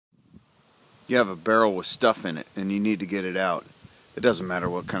You have a barrel with stuff in it and you need to get it out. It doesn't matter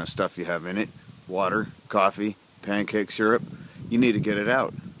what kind of stuff you have in it. Water, coffee, pancake syrup. You need to get it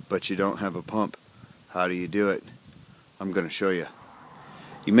out, but you don't have a pump. How do you do it? I'm going to show you.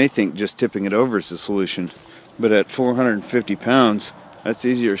 You may think just tipping it over is the solution, but at 450 pounds, that's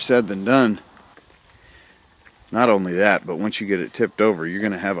easier said than done. Not only that, but once you get it tipped over, you're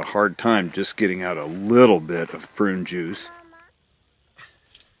going to have a hard time just getting out a little bit of prune juice.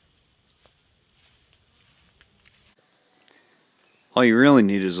 All you really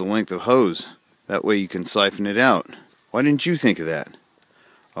need is a length of hose. That way you can siphon it out. Why didn't you think of that?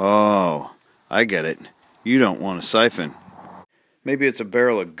 Oh, I get it. You don't want a siphon. Maybe it's a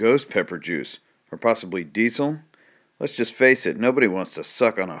barrel of ghost pepper juice, or possibly diesel. Let's just face it, nobody wants to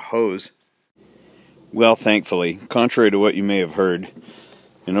suck on a hose. Well, thankfully, contrary to what you may have heard,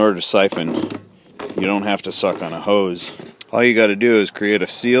 in order to siphon, you don't have to suck on a hose. All you got to do is create a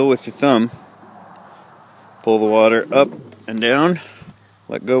seal with your thumb, pull the water up and down,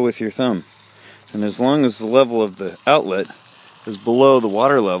 let go with your thumb. And as long as the level of the outlet is below the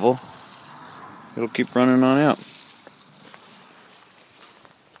water level, it'll keep running on out.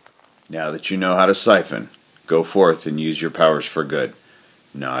 Now that you know how to siphon, go forth and use your powers for good,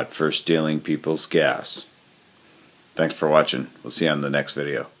 not for stealing people's gas. Thanks for watching. We'll see you on the next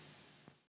video.